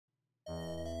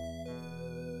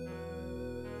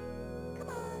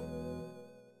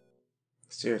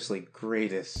Seriously,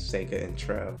 greatest Sega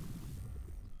intro.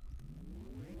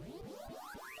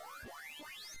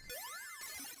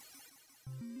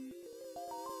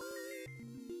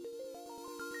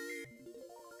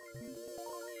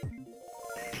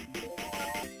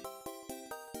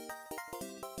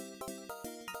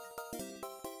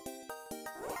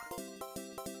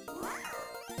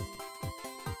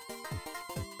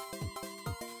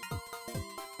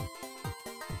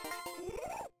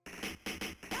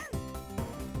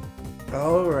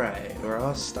 Alright, we're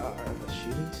all Star, the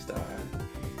Shooting Star.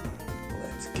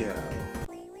 Let's go.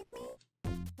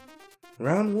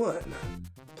 Round 1.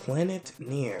 Planet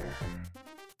Near.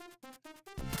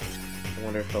 I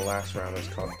wonder if the last round was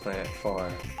called Planet Far.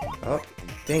 Oh,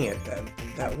 dang it,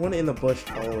 that one in the bush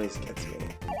always gets me.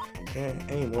 Is there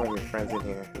any more of your friends in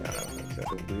here? No, I don't think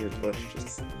so. A weird bush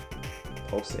just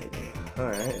pulsating.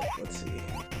 Alright, let's see.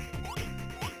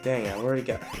 Dang, I already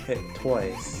got hit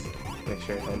twice. Make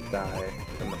sure I don't die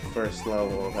on the first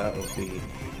level. That would be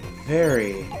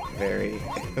very, very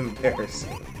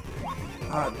embarrassing.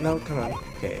 No, come on.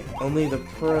 Okay, only the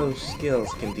pro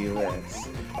skills can do this.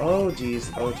 Oh,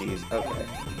 jeez. Oh, jeez. Okay.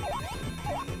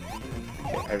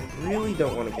 Okay, I really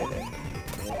don't want to get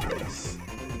hit. Like this.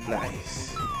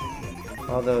 Nice.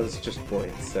 All those just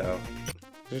points, so.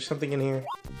 Is there something in here?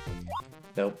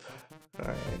 Nope.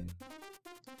 Alright.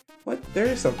 What? There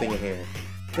is something in here.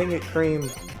 Dang it, cream.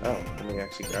 Oh, let me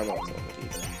actually grab all some of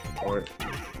these. Or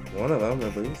one of them,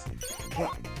 at least.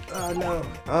 What? Oh, no.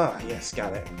 Ah, yes,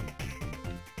 got it.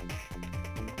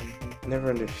 Never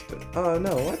understood. Oh,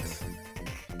 no, what?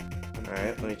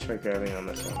 Alright, let me try grabbing on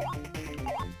this one.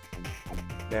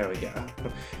 There we go.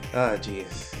 Ah,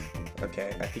 jeez.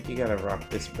 Okay, I think you gotta rock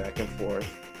this back and forth.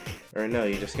 Or no,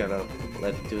 you just gotta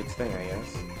let it do its thing, I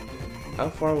guess. How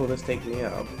far will this take me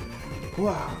up?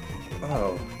 Wow.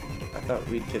 Oh. I thought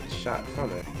we'd get shot from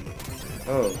it.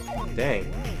 Oh, dang.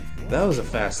 That was a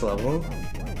fast level.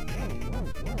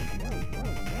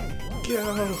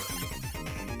 Go!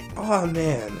 Oh,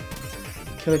 man.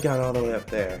 Could have gone all the way up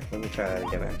there. Let me try that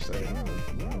again, actually.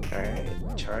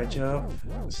 Alright, charge up,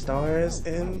 stars,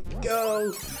 and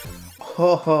go!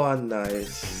 Oh,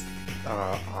 nice.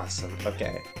 Oh, awesome.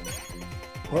 Okay.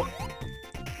 Whoop.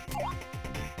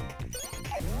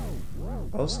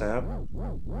 Oh, snap.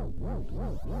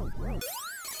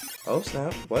 Oh,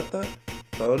 snap. What the?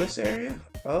 Bonus area?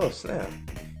 Oh, snap.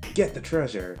 Get the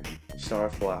treasure.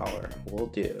 Starflower. Will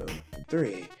do.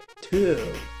 3, 2,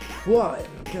 1,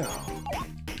 go.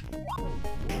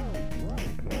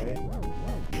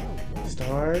 Alright.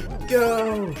 Start,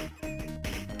 go!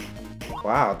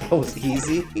 Wow, that was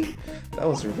easy. That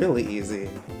was really easy.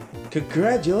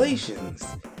 Congratulations!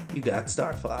 You got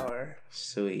Starflower.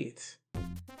 Sweet.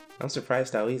 I'm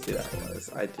surprised how easy that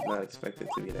was. I did not expect it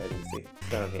to be that easy.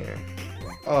 Down here.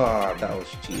 Oh, that was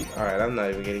cheap. Alright, I'm not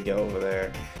even gonna go over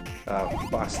there.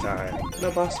 Boss time.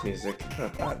 No boss music.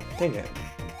 Oh, dang it.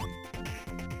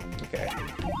 Okay.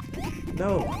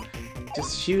 No!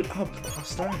 Just shoot up. Oh,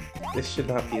 start. This should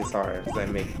not be as hard as I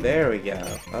make. There we go.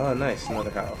 Oh, nice. Another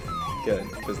health. Good.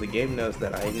 Because the game knows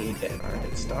that I need it.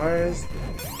 Alright, stars.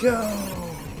 Go!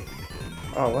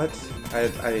 Oh, what? I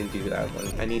didn't do that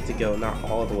one. I need to go not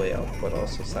all the way up, but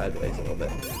also sideways a little bit.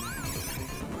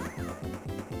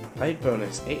 Height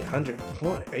bonus,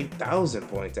 8,000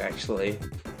 points, actually.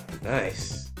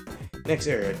 Nice. Next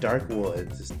area, Dark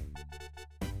Woods.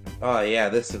 Oh yeah,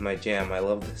 this is my jam. I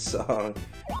love this song.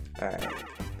 Alright,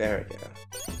 there we go.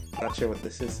 Not sure what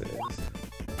this is.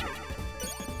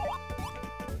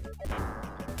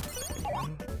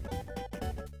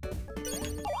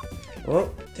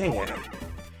 Well, dang it.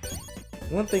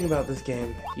 One thing about this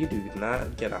game, you do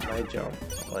not get a high jump.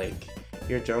 Like,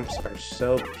 your jumps are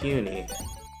so puny.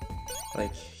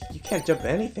 Like, you can't jump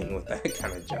anything with that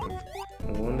kind of jump.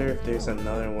 I wonder if there's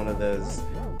another one of those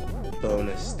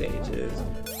bonus stages.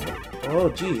 Oh,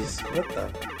 jeez, what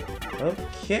the?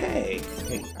 Okay.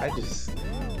 Hey,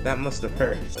 that must have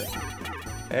hurt.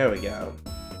 There we go.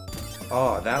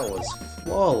 Oh, that was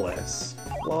flawless.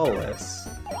 Flawless.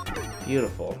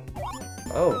 Beautiful.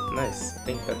 Oh, nice. I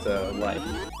think that's a life.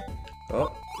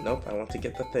 Oh, nope, I want to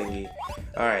get the thingy.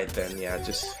 Alright then, yeah,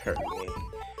 just hurt me.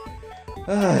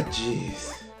 Ah,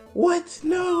 jeez. What?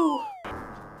 No!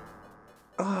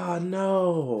 Ah,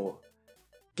 no!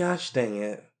 Gosh dang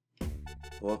it.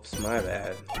 Whoops, my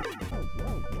bad.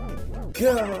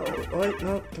 Go! Oh, wait,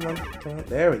 no, come on.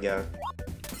 There we go.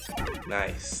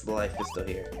 Nice, the life is still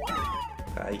here.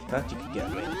 You thought you could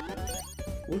get me.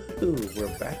 Woohoo!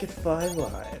 We're back at 5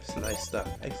 lives. Nice stuff.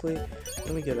 Actually,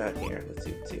 let me get out here. Let's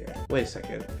see what's here. Wait a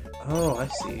second. Oh, I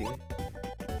see.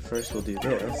 First we'll do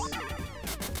this.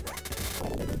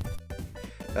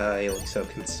 You look so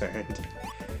concerned.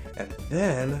 And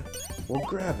then we'll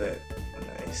grab it.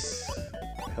 Nice.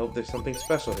 I hope there's something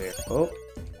special here. Oh,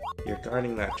 you're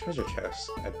guarding that treasure chest.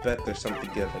 I bet there's something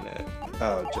good in it.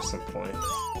 Oh, just some points.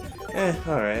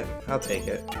 Alright. I'll take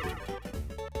it.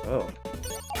 Oh,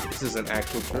 this is an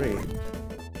actual tree.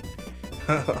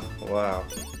 Wow.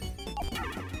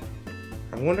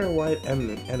 I wonder why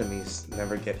enemies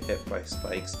never get hit by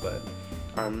spikes, but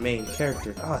our main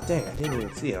character... Oh, dang, I didn't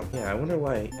even see him. Yeah, I wonder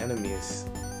why enemies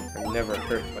are never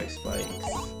hurt by spikes.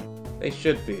 They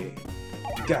should be.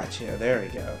 Gotcha, there we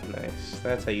go. Nice.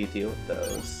 That's how you deal with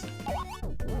those.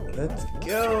 Let's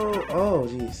go! Oh,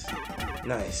 jeez.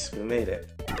 Nice, we made it.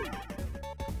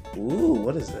 Ooh,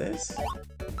 what is this?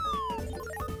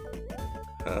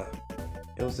 Huh.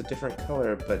 It was a different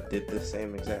color, but did the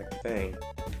same exact thing.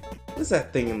 What is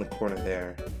that thing in the corner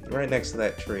there? Right next to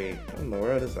that tree. What in the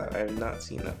world is that? I have not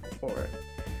seen that before.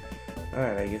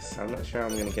 Alright, I guess I'm not sure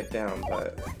I'm gonna get down,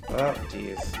 but... Oh,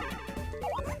 jeez.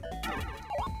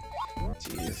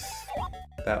 Jeez.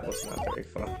 That was not very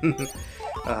fun.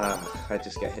 I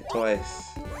just got hit twice.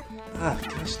 Ah,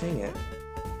 gosh dang it.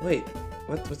 Wait,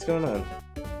 what's going on?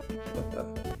 What the...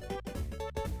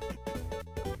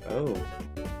 Oh.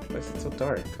 Why is it so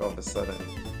dark all of a sudden?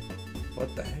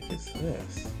 What the heck is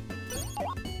this?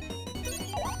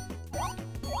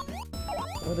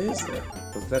 What is it?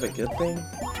 Was that a good thing?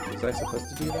 Was I supposed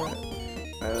to do that?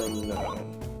 I don't know.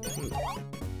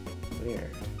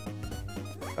 Weird.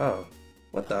 Oh.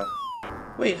 What the?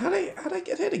 Wait, how'd I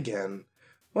get hit again?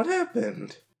 What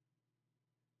happened?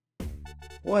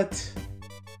 What?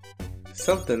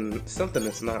 Something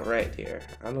is not right here.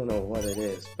 I don't know what it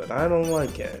is, but I don't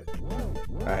like it.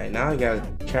 Alright, now I gotta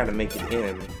try to make it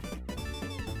in.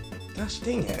 Gosh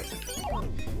dang it.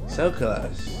 So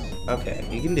close. Okay,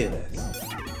 you can do this.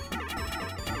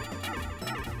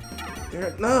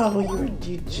 No,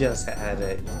 you just had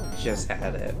it. Just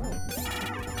had it.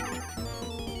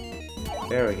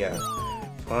 There we go.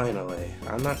 Finally.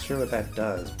 I'm not sure what that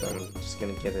does, but I'm just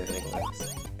gonna get it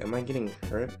anyways. Am I getting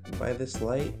hurt by this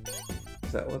light?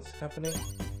 Is that what's happening?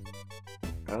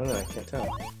 I don't know, I can't tell.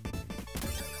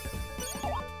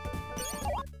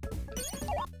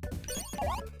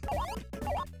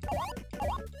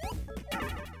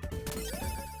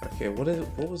 Okay,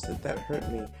 what was it that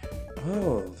hurt me?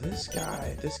 Oh, this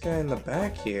guy in the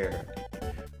back here.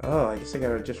 Oh, I guess I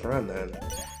gotta just run then.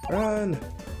 Run!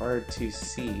 Hard to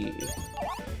see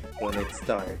when it's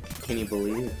dark. Can you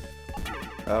believe?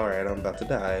 Alright, I'm about to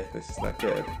die. This is not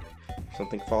good. If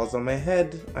something falls on my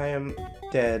head, I am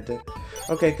dead.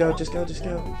 Okay, go, just go, just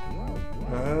go.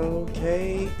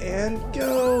 Okay, and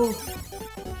go!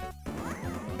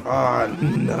 Ah,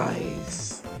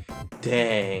 nice!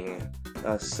 Dang.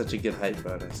 That's such a good height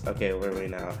bonus. Okay, where are we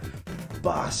now?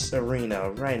 Boss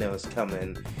Arena. Rhino's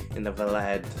coming in the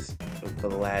Vladi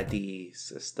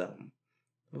system.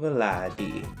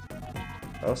 Vladi.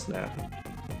 Oh snap.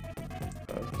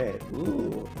 Okay,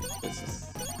 ooh. This is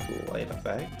a cool light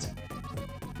effect.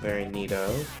 Very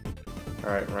neato.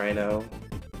 Alright, Rhino.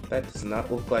 That does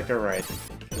not look like a Rhino.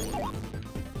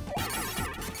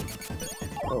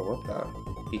 Oh, what the?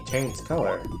 He changed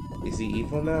color. Is he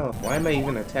evil now? Why am I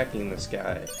even attacking this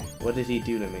guy? What did he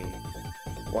do to me?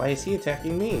 Why is he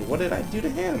attacking me? What did I do to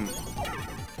him?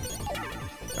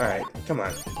 Alright, come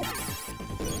on.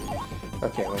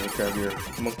 Okay, let me grab your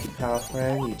monkey pal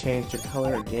friend. You changed your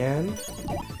color again?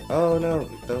 Oh no,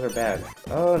 those are bad.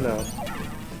 Oh no.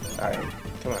 Alright,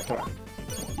 come on, come on.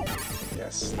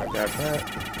 Yes, I got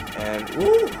that. And,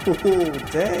 ooh,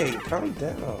 dang, calm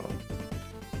down.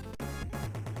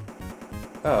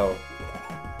 Oh.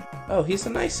 Oh, he's a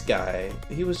nice guy.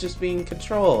 He was just being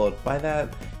controlled by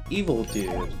that evil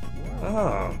dude.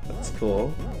 Oh, that's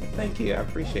cool. Thank you, I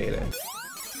appreciate it.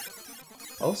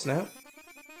 Oh, snap.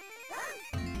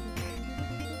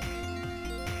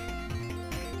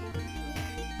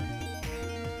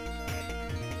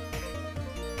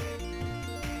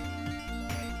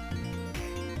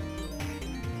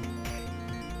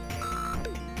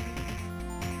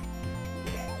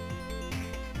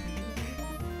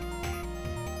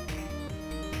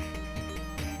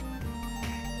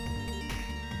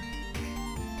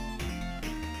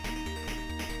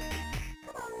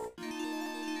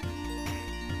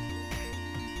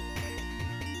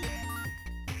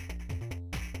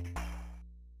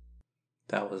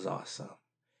 That was awesome.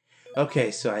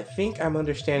 Okay, so I think I'm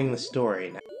understanding the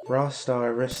story now.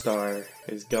 Ristar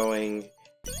is going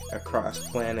across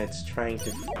planets trying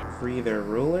to free their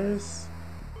rulers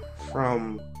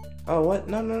from... Oh, what?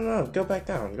 No, no, no. Go back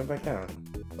down. Go back down.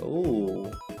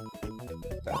 Ooh.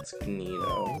 That's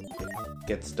neato.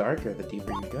 Gets darker the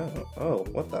deeper you go. Oh,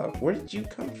 what the? Where did you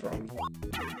come from?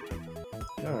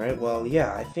 Alright, well,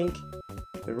 yeah, I think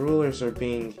the rulers are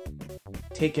being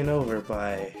taken over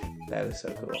by... That is so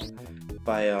cool.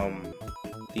 By,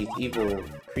 these evil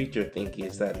creature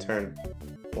thingies that turn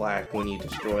black when you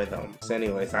destroy them. So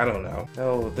anyways, I don't know.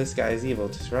 Oh, this guy's evil.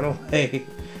 Just run away.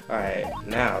 Alright,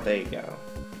 now, there you go.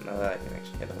 Now that I can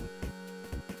actually hit him.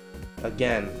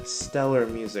 Again, stellar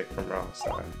music from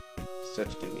Ristar.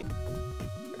 Such good music.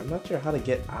 I'm not sure how to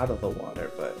get out of the water,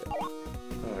 but...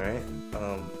 Alright,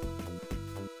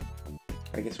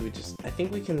 I guess I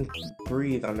think we can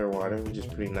breathe underwater, which is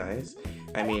pretty nice.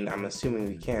 I mean, I'm assuming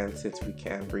we can, since we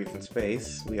can't breathe in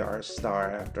space. We are a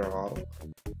star, after all.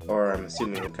 Or I'm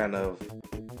assuming a kind of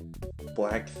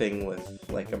black thing with,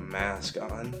 like, a mask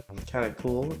on. Kinda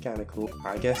cool, kinda cool.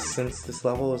 I guess since this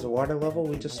level is a water level,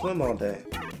 we just swim all day.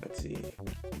 Let's see.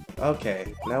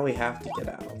 Okay, now we have to get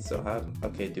out. So how,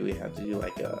 okay, do we have to do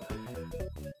like a...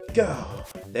 Go!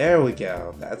 There we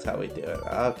go. That's how we do it.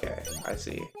 Okay, I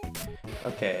see.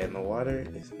 Okay, and the water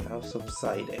is now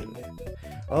subsiding.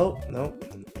 Oh, no.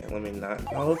 Let me not...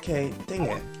 Okay, dang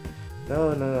it.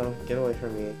 No, no, no. Get away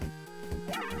from me.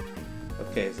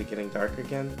 Okay, is it getting dark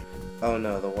again? Oh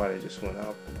no, the water just went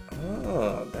up.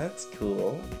 Oh, that's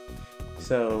cool.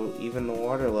 So, even the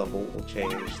water level will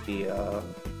change the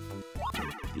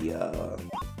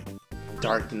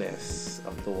darkness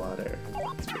of the water.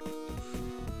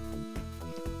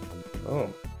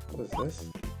 Oh, what is this?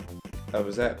 Oh,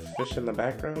 was that fish in the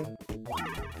background?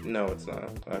 No, it's not.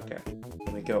 Okay.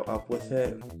 Let me go up with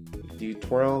it. Do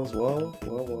twirls? Whoa,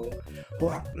 whoa, whoa.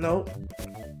 Whoa, nope.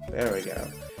 There we go.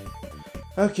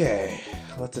 Okay,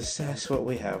 let's assess what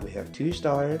we have. We have 2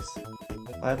 stars,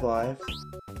 5 lives,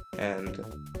 and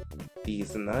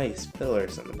these nice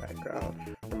pillars in the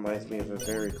background. Reminds me of a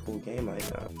very cool game I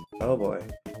know. Oh boy.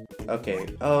 Okay.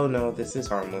 Oh no, this is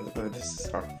harmless. Oh, this is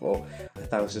harmful. I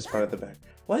thought it was just part of the back.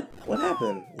 What? What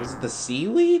happened? Was it the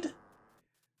seaweed?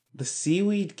 The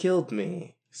seaweed killed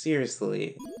me.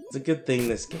 Seriously. It's a good thing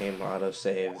this game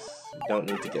autosaves. You don't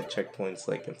need to get checkpoints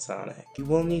like in Sonic. You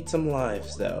will need some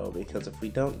lives though, because if we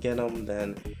don't get them,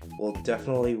 then we'll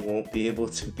definitely won't be able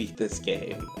to beat this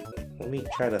game. Let me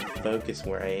try to focus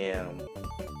where I am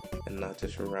and not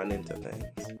just run into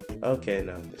things. Okay,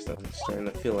 no, there's nothing. It's starting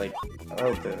to feel like,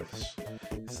 oh, this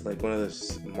is like one of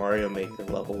those Mario Maker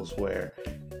levels where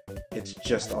it's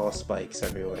just all spikes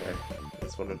everywhere.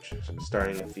 That's what I'm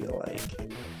starting to feel like.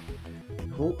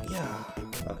 Oh, yeah.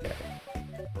 Okay.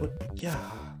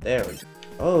 Yeah. There we go.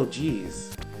 Oh,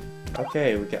 jeez.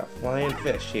 Okay, we got flying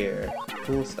fish here.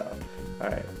 Cool stuff.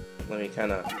 Alright, let me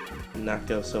kind of not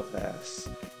go so fast.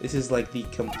 This is like the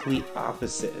complete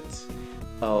opposite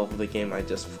of the game I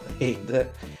just played.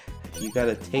 You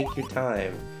gotta take your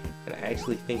time and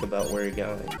actually think about where you're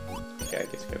going. Okay, I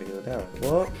guess you gotta go down.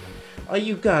 Whoa. Oh,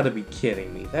 you gotta be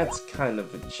kidding me. That's kind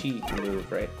of a cheat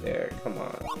move right there. Come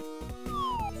on.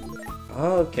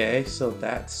 Okay, so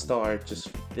that star just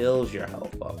fills your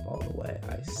health up all the way.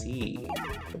 I see.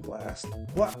 The blast.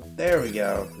 What? There we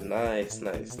go. Nice,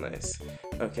 nice, nice.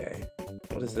 Okay.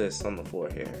 What is this on the floor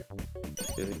here?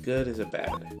 Is it good? Is it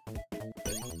bad?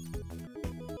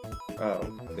 Oh,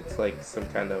 it's like some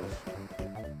kind of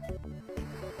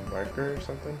marker or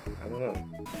something? I don't know.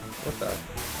 What the?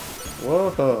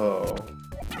 Whoa!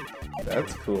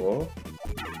 That's cool.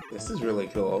 This is really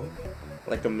cool.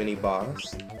 Like a mini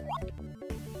boss.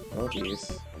 Oh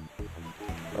jeez.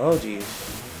 Oh jeez.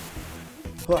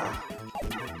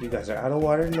 You guys are out of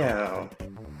water now.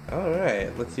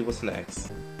 Alright, let's see what's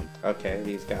next. Okay,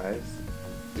 these guys.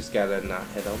 Just gotta not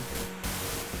hit them.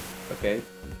 Okay.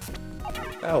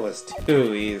 That was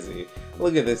too easy.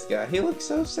 Look at this guy. He looks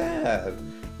so sad.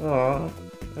 Aw, I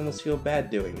almost feel bad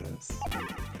doing this.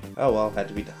 Oh well, had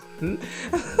to be done.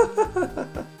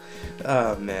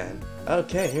 Oh man.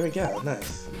 Okay, here we go.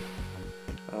 Nice.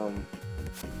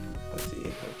 Let's see.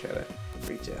 I'll try to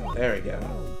reach out. There we go.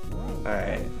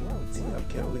 Alright. Let's see how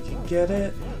good we can get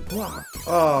it.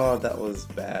 Oh, that was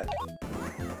bad.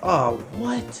 Oh,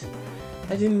 what?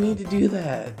 I didn't mean to do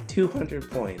that.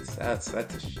 200 points. That's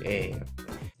a shame.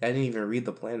 I didn't even read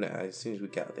the plan as soon as we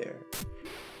got there.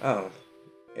 Oh,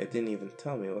 it didn't even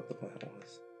tell me what the plan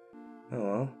was. Oh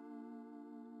well.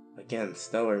 Again,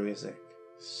 stellar music.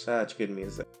 Such good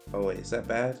music. Oh wait, is that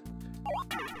bad?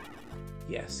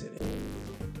 Yes, it is.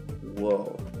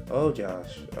 Whoa. Oh,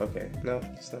 Josh. Okay. No,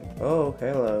 it's not. Oh,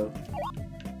 hello.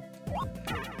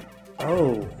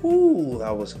 Oh, whoo,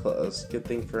 that was close. Good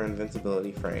thing for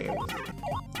invincibility frames.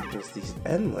 There's these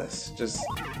endless, just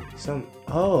some...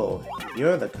 Oh,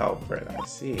 you're the culprit, I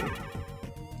see.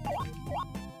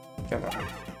 Come on.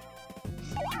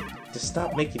 Just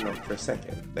stop making them for a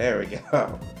second. There we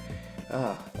go.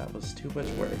 Ah, that was too much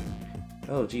work.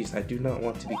 Oh geez, I do not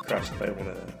want to be crushed by one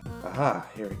of them. Aha,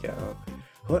 here we go.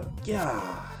 What?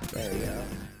 Yeah, there we go.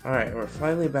 Alright, we're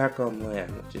finally back on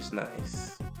land, which is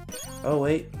nice. Oh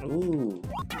wait, ooh,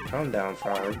 calm down,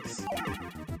 frogs.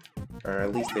 Or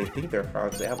at least they think they're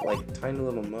frogs. They have like tiny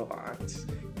little mohawks.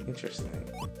 Interesting.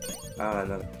 Ah,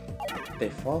 no, they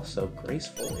fall so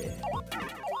gracefully.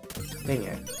 Dang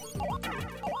it.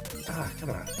 Ah, come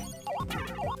on.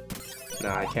 No,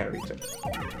 I can't reach it.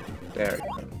 There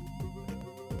we go.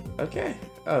 Okay,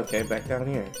 okay, back down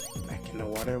here. Back in the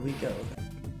water we go.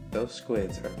 Those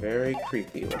squids are very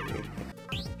creepy looking.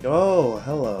 Oh,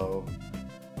 hello.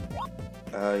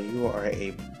 You are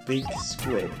a big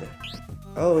squid.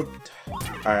 Oh,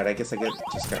 alright, I guess I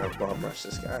just gotta bomb rush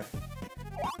this guy.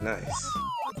 Nice.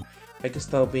 I guess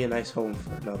that'll be a nice home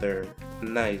for another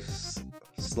nice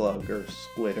slug or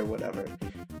squid or whatever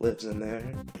lives in there.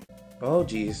 Oh,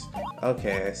 jeez.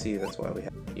 Okay, I see, that's why we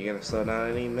have... You gonna slow down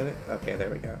any minute? Okay,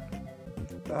 there we go.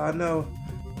 Oh, no.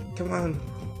 Come on.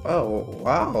 Oh,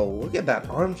 wow, look at that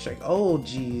arm shake. Oh,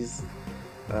 jeez.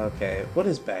 Okay, what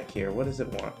is back here? What does it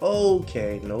want?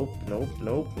 Okay, nope, nope,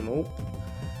 nope, nope.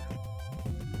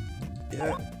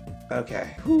 Yeah,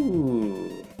 okay.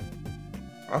 Whew.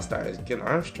 All-Star is getting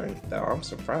arm strength, though. I'm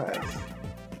surprised.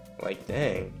 Like,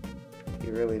 dang.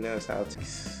 He really knows how to...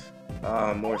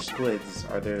 Ah, more squids.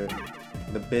 Are there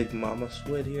the big mama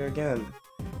squid here again?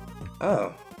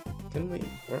 Oh, weren't we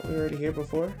already here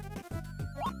before?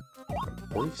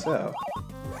 I believe so.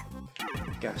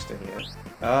 Gosh dang it.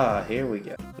 Ah, here we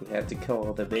go. We had to kill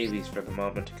all the babies for the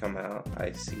mama to come out.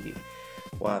 I see.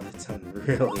 Wow, that sounds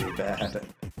really bad.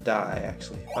 Die,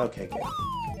 actually. Okay, good.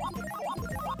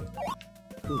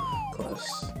 Whew,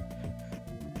 close.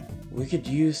 We could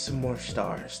use some more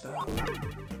stars, though.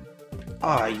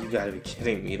 Ah, you gotta be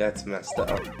kidding me. That's messed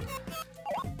up.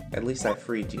 At least I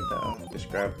freed you, though. Just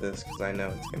grab this, because I know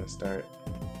it's gonna start.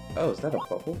 Oh, is that a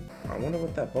bubble? I wonder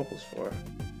what that bubble's for.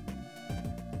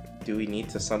 Do we need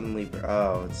to suddenly...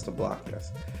 Oh, it's to block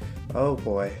us. Oh,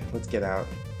 boy. Let's get out.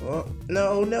 Oh,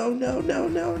 no, no, no, no,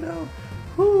 no, no.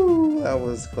 Whoo, that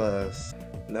was close.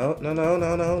 No, no, no,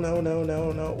 no, no, no, no,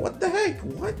 no, no. What the heck?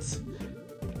 What?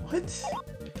 What?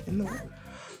 In the...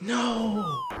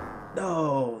 No!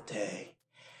 No, dang.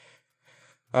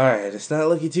 Alright, it's not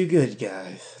looking too good,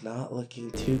 guys. Not looking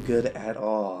too good at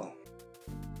all.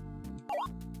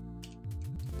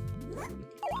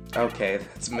 Okay,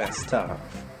 that's messed up.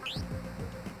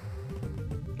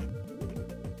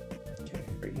 Okay,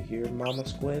 are you here, Mama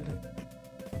Squid?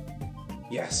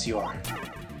 Yes, you are.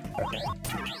 Okay.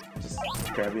 Just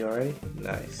grab you already?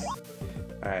 Nice.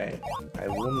 Alright, I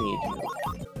will need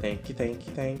you. Thank you, thank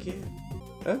you, thank you.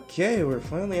 Okay, we're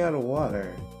finally out of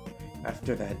water.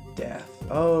 After that death.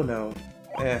 Oh no.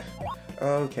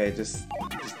 Okay, just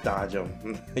dodge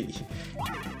them.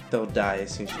 They'll die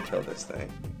as soon as you kill this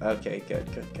thing. Okay,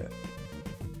 good, good, good.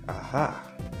 Aha.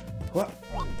 What?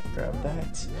 Grab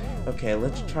that. Okay,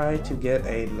 let's try to get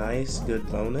a nice, good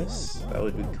bonus. That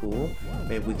would be cool.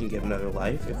 Maybe we can get another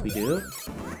life if we do.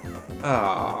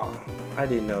 Ah, I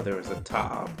didn't know there was a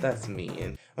top. That's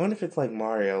mean. I wonder if it's like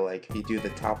Mario, like if you do the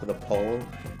top of the pole,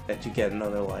 that you get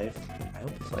another life. I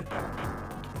hope it's like that.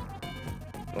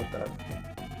 What the?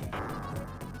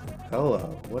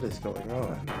 Hello, what is going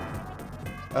on?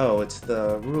 Oh, it's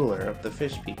the ruler of the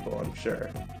fish people, I'm sure.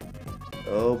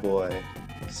 Oh boy,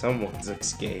 someone's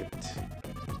escaped.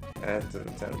 That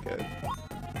doesn't sound good.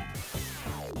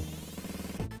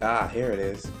 Ah, here it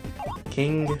is.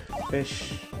 King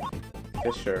Fisher. I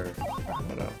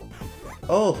don't know.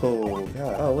 Oh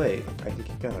god. Oh wait, I can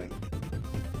keep going.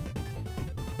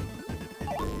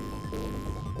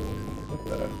 What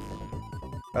the?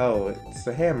 Oh, it's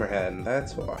the hammerhead.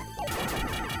 That's why.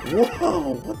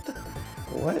 Whoa! What the?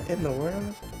 What in the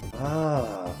world?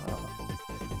 Ah,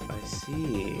 I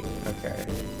see. Okay.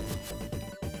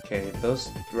 Okay, those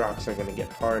rocks are gonna get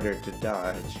harder to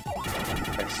dodge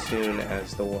as soon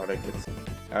as the water gets...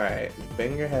 Alright,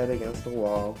 bang your head against the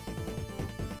wall.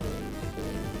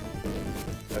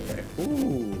 Okay,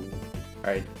 ooh.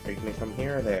 Alright, are you gonna come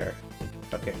here or there?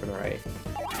 Okay, from the right.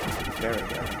 There we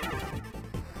go.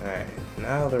 Alright,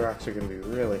 now the rocks are gonna be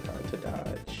really hard to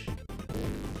dodge.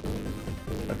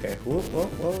 Okay, whoa, whoa,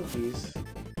 whoa, jeez.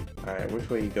 Alright, which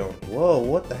way are you going? Whoa,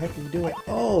 what the heck are you doing?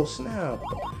 Oh, snap!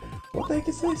 What the heck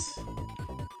is this?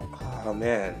 Oh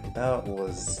man, that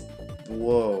was...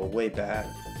 Whoa, way bad.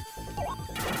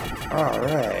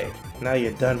 Alright, now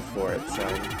you're done for it,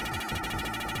 son.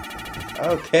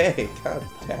 Okay, calm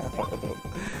down.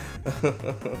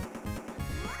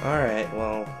 Alright,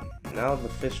 well, now the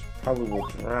fish probably will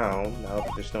drown now that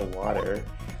there's no water.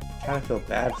 Kind of feel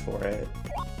bad for it.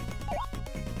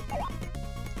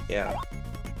 Yeah.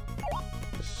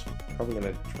 It's probably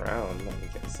gonna drown,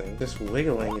 I'm guessing. Just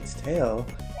wiggling its tail.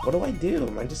 What do I do?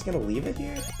 Am I just gonna leave it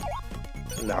here?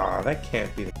 Nah, that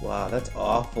can't be. Wow, that's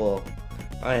awful.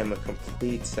 I am a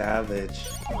complete savage.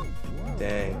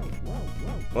 Dang.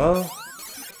 Well,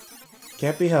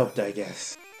 can't be helped, I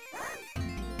guess.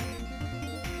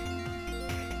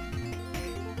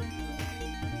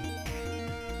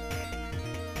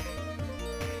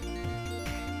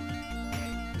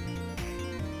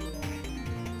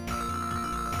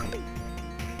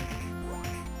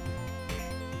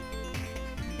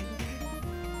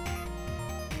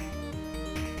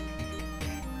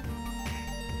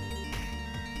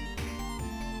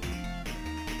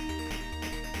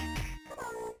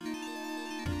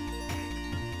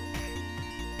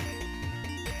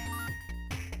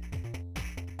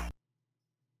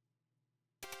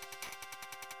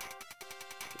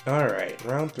 Alright,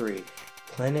 round 3.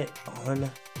 Planet on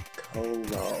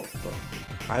Colo.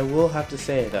 I will have to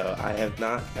say though, I have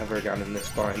not ever gotten this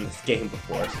far in this game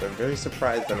before, so I'm very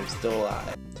surprised that I'm still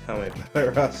alive. Tell me about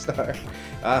it, Ristar.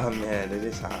 Oh man, it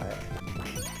is high.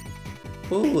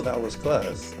 Ooh, that was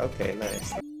close. Okay,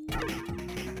 nice.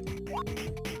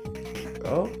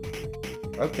 Oh,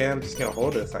 okay, I'm just gonna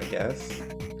hold this, I guess.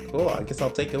 Cool, I guess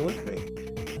I'll take it with me.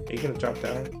 Are you gonna drop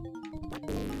down?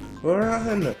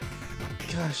 Run!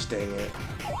 Gosh dang it.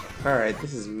 Alright,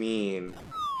 this is mean.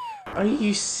 Are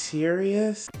you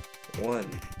serious? 1,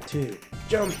 2,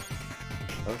 jump!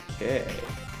 Okay.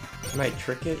 Can I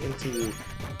trick it into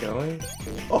going?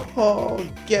 Oh,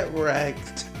 get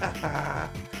wrecked!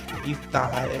 You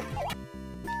thought.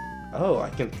 Oh, I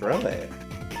can throw it.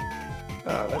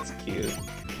 Oh, that's cute.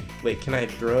 Wait, can I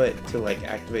throw it to like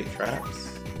activate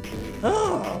traps?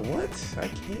 Oh, what? I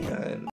can.